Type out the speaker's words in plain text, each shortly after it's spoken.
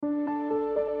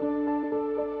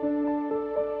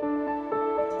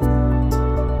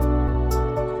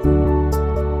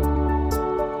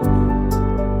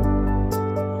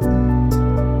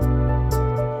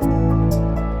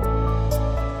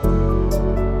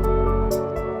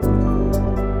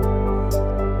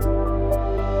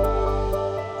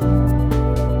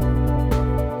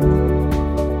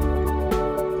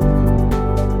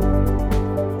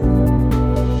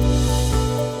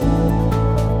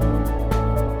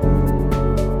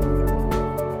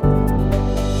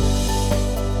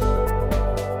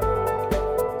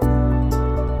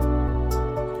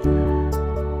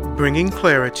Bringing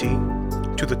clarity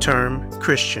to the term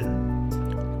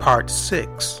Christian. Part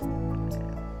 6.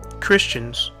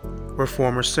 Christians were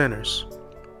former sinners.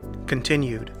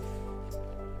 Continued.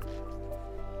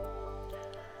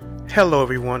 Hello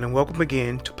everyone, and welcome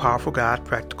again to Powerful God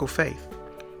Practical Faith.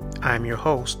 I am your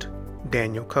host,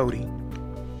 Daniel Cody.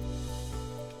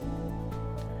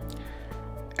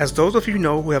 As those of you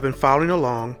know who have been following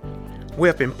along, we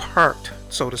have been parked,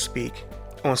 so to speak,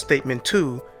 on statement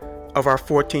 2 of our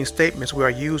 14 statements we are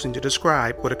using to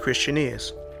describe what a Christian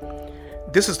is.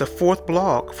 This is the fourth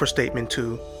blog for statement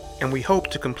 2, and we hope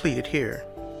to complete it here.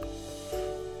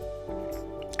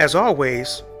 As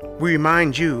always, we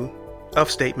remind you of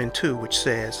statement 2, which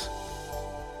says,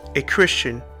 a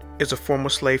Christian is a former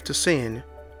slave to sin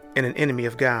and an enemy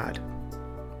of God.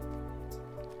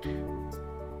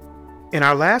 In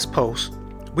our last post,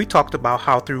 we talked about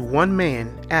how through one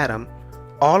man, Adam,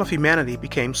 all of humanity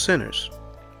became sinners.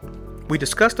 We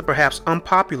discussed the perhaps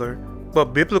unpopular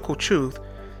but biblical truth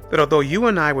that although you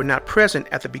and I were not present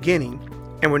at the beginning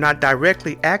and were not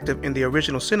directly active in the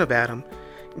original sin of Adam,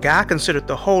 God considered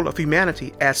the whole of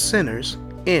humanity as sinners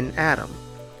in Adam,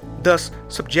 thus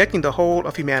subjecting the whole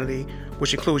of humanity,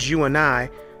 which includes you and I,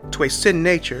 to a sin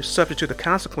nature subject to the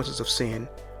consequences of sin,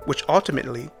 which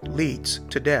ultimately leads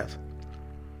to death.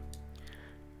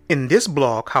 In this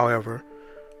blog, however,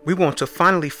 we want to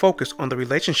finally focus on the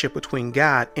relationship between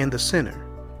God and the sinner.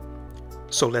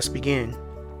 So let's begin.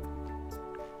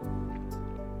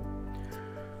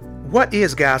 What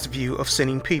is God's view of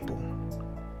sinning people?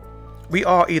 We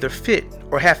all either fit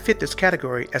or have fit this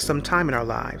category at some time in our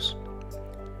lives.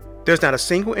 There's not a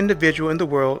single individual in the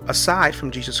world aside from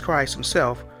Jesus Christ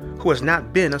himself who has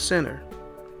not been a sinner.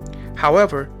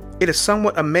 However, it is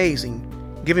somewhat amazing,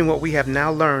 given what we have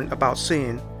now learned about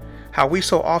sin, how we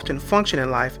so often function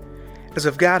in life as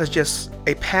if God is just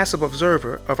a passive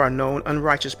observer of our known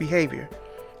unrighteous behavior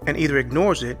and either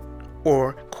ignores it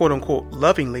or, quote-unquote,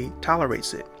 lovingly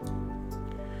tolerates it.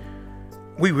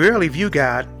 We rarely view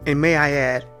God, and may I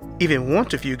add, even want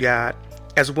to view God,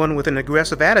 as one with an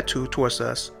aggressive attitude towards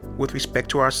us with respect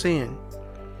to our sin.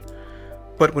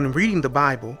 But when reading the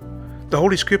Bible, the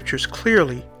Holy Scriptures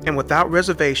clearly and without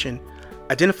reservation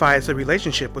identifies the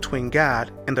relationship between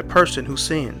God and the person who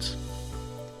sins.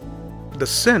 The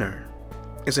sinner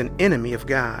is an enemy of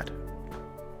God.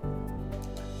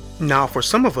 Now, for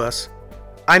some of us,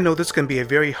 I know this can be a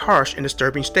very harsh and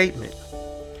disturbing statement.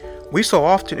 We so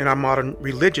often in our modern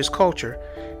religious culture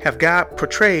have God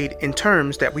portrayed in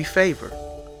terms that we favor.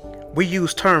 We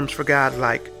use terms for God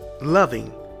like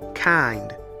loving,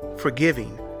 kind,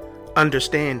 forgiving,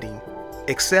 understanding,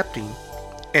 accepting,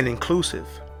 and inclusive.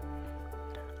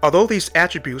 Although these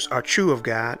attributes are true of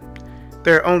God,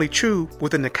 they are only true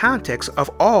within the context of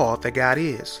all that God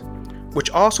is,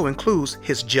 which also includes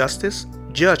His justice,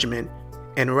 judgment,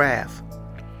 and wrath.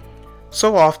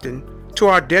 So often, to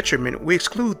our detriment, we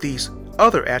exclude these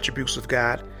other attributes of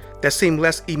God that seem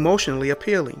less emotionally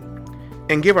appealing,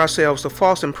 and give ourselves the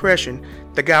false impression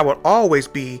that God will always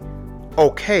be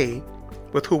okay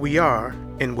with who we are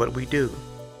and what we do,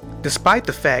 despite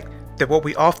the fact that what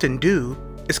we often do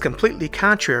is completely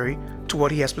contrary to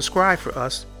what He has prescribed for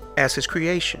us as His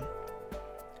creation.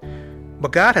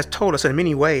 But God has told us in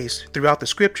many ways throughout the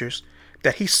Scriptures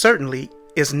that He certainly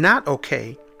is not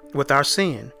okay with our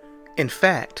sin. In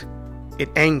fact, it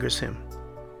angers Him.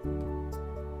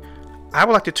 I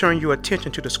would like to turn your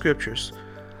attention to the Scriptures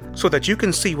so that you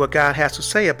can see what God has to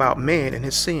say about man and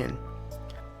his sin.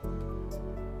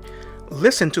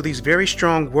 Listen to these very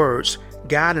strong words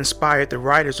God inspired the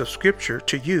writers of Scripture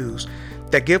to use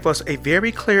that give us a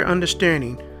very clear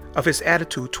understanding of His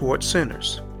attitude towards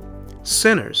sinners.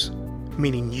 Sinners,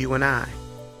 meaning you and I.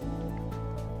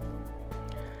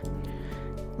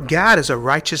 God is a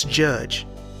righteous judge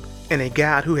and a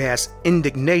God who has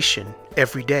indignation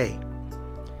every day.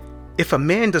 If a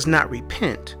man does not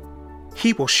repent,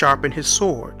 he will sharpen his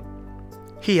sword.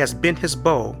 He has bent his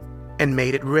bow and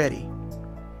made it ready.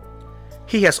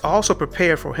 He has also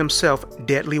prepared for himself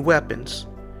deadly weapons.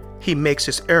 He makes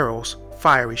his arrows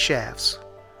fiery shafts.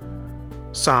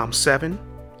 Psalm 7,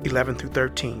 11 through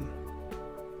 13.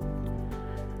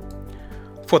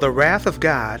 For the wrath of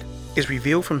God is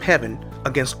revealed from heaven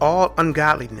against all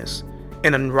ungodliness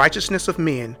and unrighteousness of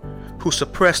men who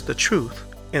suppress the truth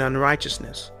in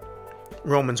unrighteousness.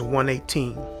 Romans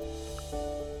 1:18.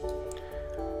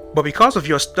 But because of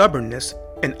your stubbornness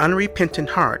and unrepentant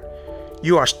heart,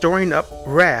 you are storing up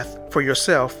wrath for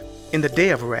yourself in the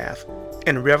day of wrath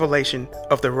and revelation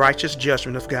of the righteous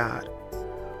judgment of God.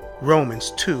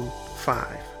 Romans 2:5.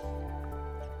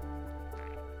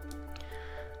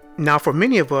 Now, for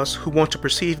many of us who want to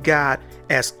perceive God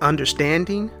as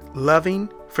understanding, loving,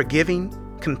 forgiving,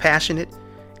 compassionate,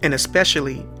 and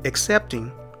especially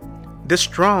accepting, this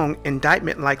strong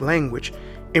indictment-like language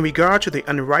in regard to the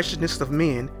unrighteousness of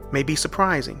men may be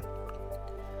surprising.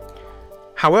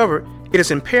 However, it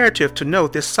is imperative to know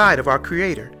this side of our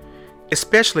Creator,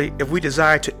 especially if we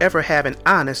desire to ever have an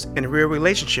honest and real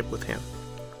relationship with Him.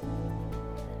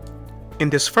 In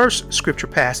this first scripture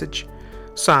passage,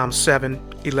 Psalm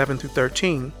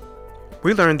 7:11-13,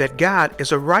 we learn that God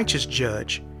is a righteous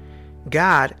judge.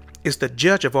 God is the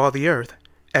judge of all the earth,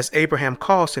 as Abraham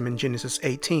calls him in Genesis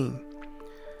 18.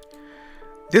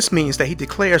 This means that he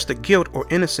declares the guilt or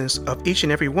innocence of each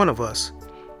and every one of us,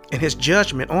 and his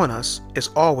judgment on us is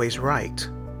always right.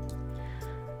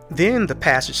 Then the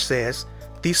passage says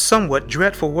these somewhat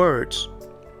dreadful words: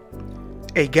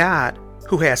 a God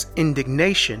who has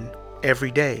indignation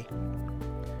every day.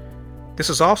 This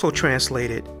is also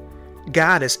translated,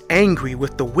 God is angry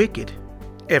with the wicked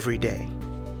every day.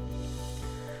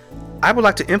 I would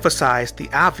like to emphasize the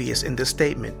obvious in this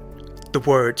statement, the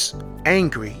words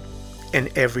angry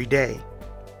and every day.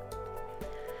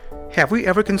 Have we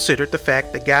ever considered the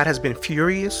fact that God has been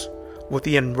furious with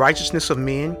the unrighteousness of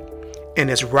men and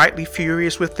is rightly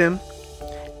furious with them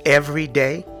every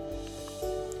day?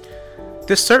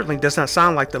 This certainly does not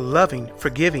sound like the loving,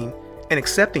 forgiving, and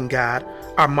accepting God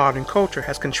our modern culture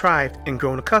has contrived and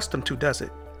grown accustomed to, does it?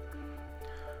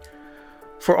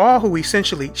 For all who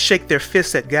essentially shake their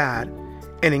fists at God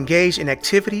and engage in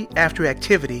activity after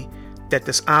activity that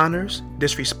dishonors,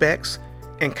 disrespects,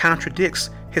 and contradicts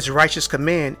His righteous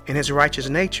command and His righteous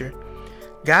nature,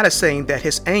 God is saying that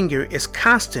His anger is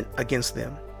constant against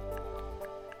them.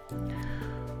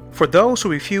 For those who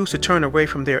refuse to turn away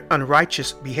from their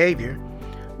unrighteous behavior,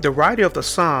 the writer of the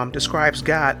psalm describes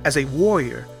God as a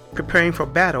warrior preparing for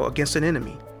battle against an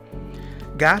enemy.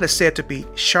 God is said to be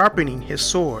sharpening His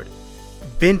sword,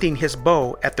 bending His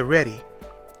bow at the ready,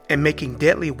 and making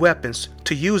deadly weapons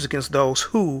to use against those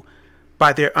who,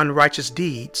 by their unrighteous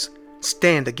deeds,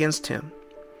 stand against Him.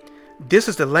 This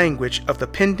is the language of the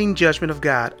pending judgment of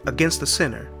God against the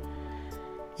sinner.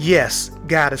 Yes,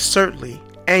 God is certainly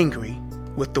angry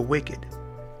with the wicked.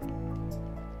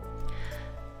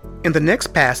 In the next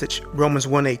passage, Romans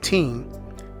 1:18,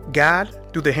 God,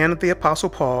 through the hand of the Apostle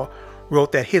Paul,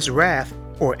 wrote that His wrath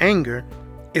or anger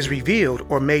is revealed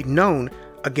or made known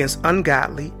against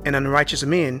ungodly and unrighteous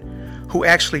men who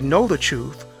actually know the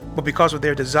truth, but because of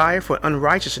their desire for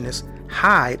unrighteousness,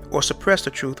 hide or suppress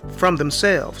the truth from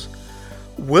themselves,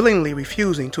 willingly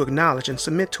refusing to acknowledge and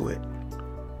submit to it.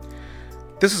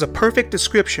 This is a perfect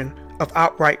description of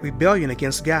outright rebellion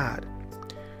against God.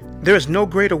 There is no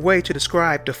greater way to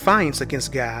describe defiance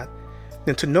against God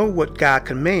than to know what God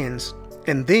commands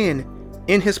and then,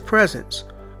 in His presence,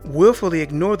 willfully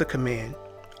ignore the command,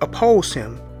 oppose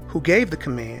Him who gave the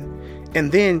command,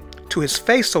 and then, to His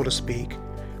face, so to speak,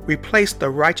 replace the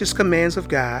righteous commands of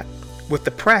God with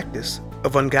the practice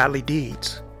of ungodly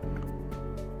deeds.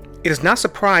 It is not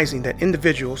surprising that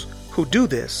individuals who do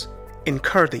this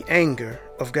incur the anger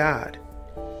of God.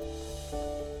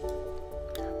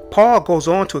 Paul goes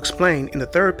on to explain in the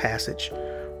third passage,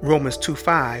 Romans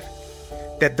 2:5,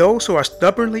 that those who are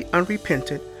stubbornly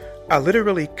unrepentant are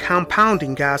literally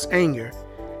compounding God's anger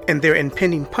and their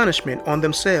impending punishment on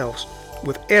themselves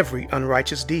with every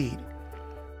unrighteous deed.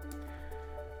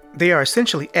 They are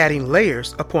essentially adding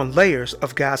layers upon layers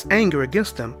of God's anger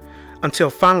against them until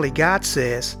finally God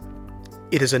says,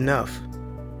 "It is enough,"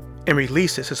 and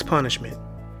releases His punishment.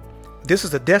 This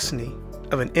is the destiny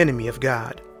of an enemy of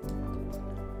God.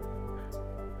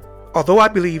 Although I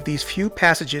believe these few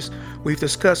passages we've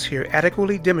discussed here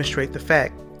adequately demonstrate the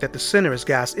fact that the sinner is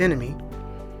God's enemy,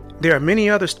 there are many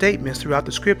other statements throughout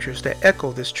the scriptures that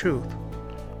echo this truth.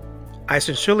 I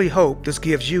sincerely hope this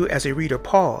gives you as a reader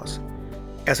pause,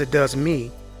 as it does me,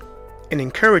 and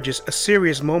encourages a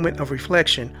serious moment of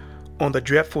reflection on the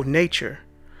dreadful nature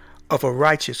of a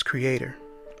righteous Creator.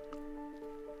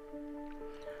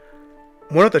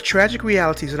 One of the tragic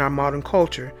realities in our modern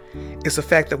culture is the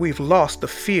fact that we've lost the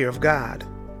fear of God.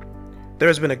 There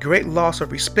has been a great loss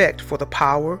of respect for the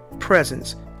power,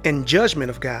 presence, and judgment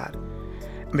of God.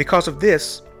 And because of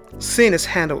this, sin is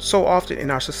handled so often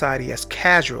in our society as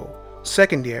casual,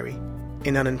 secondary,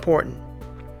 and unimportant.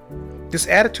 This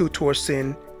attitude towards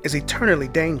sin is eternally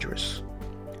dangerous.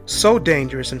 So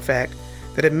dangerous, in fact,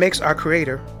 that it makes our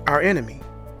Creator our enemy.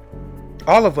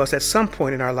 All of us at some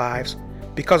point in our lives,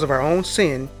 because of our own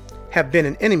sin, have been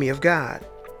an enemy of God.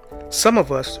 Some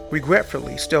of us,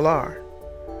 regretfully, still are.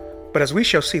 But as we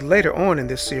shall see later on in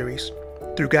this series,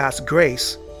 through God's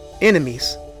grace,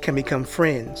 enemies can become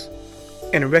friends,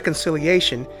 and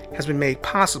reconciliation has been made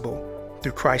possible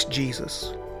through Christ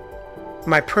Jesus.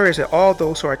 My prayer is that all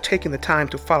those who are taking the time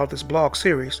to follow this blog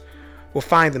series will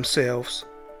find themselves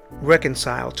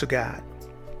reconciled to God.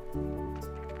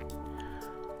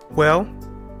 Well,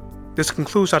 this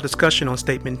concludes our discussion on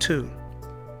Statement 2.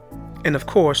 And of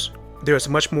course, there is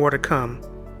much more to come.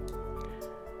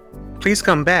 Please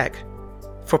come back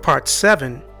for Part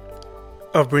 7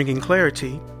 of Bringing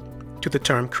Clarity to the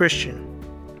Term Christian.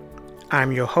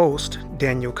 I'm your host,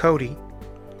 Daniel Cody.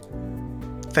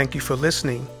 Thank you for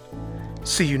listening.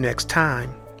 See you next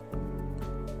time,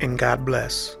 and God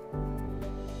bless.